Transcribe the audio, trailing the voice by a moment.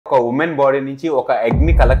ఒక women body నుంచి ఒక ఎగ్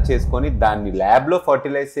ని కలెక్ట్ చేసుకొని దాన్ని ల్యాబ్ లో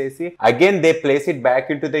ఫర్టిలైజ్ చేసి again they place it back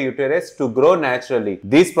in to the uterus to grow naturally.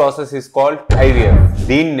 This process is called IVF.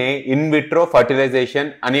 దీన్నే ఇన్ విట్రో ఫర్టిలైజేషన్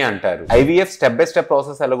అని అంటారు. IVF step by step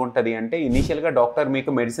process ఎలాగుంటది అంటే ఇనిషియల్ గా డాక్టర్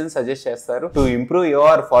మీకు మెడిసిన్ సజెస్ట్ చేస్తారు to improve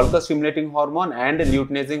your ఫాల్కస్ stimulating hormone and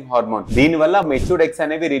luteinising hormone. దీని వల్ల matured eggs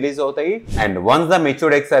అనేవి రిలీజ్ అవుతాయి and once the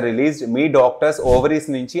matured eggs are released me doctors ovaries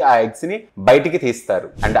నుంచి ఆ ఎగ్స్ ని బయటికి తీస్తారు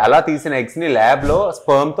అండ్ అలా తీసిన ఎగ్స్ ని ల్యాబ్ లో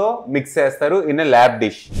స్పర్మ్ తో మిక్స్ చేస్తారు in a lab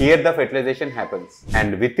dish. Here the fertilisation happens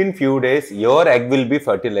and with in few days your egg will be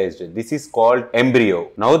fertilized. This is called embryo.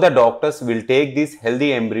 Now the doctors will take this healthy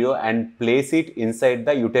embryo and place it inside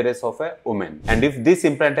the uterus of a woman. And if this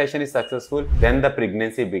implantation is successful, then the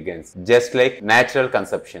pregnancy begins, just like natural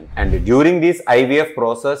conception. And during this IVF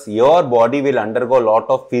process, your body will undergo a lot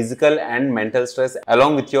of physical and mental stress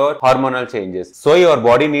along with your hormonal changes. So your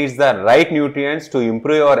body needs the right nutrients to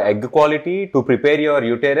improve your egg quality, to prepare your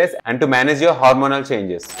uterus and to manage your hormonal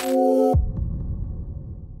changes.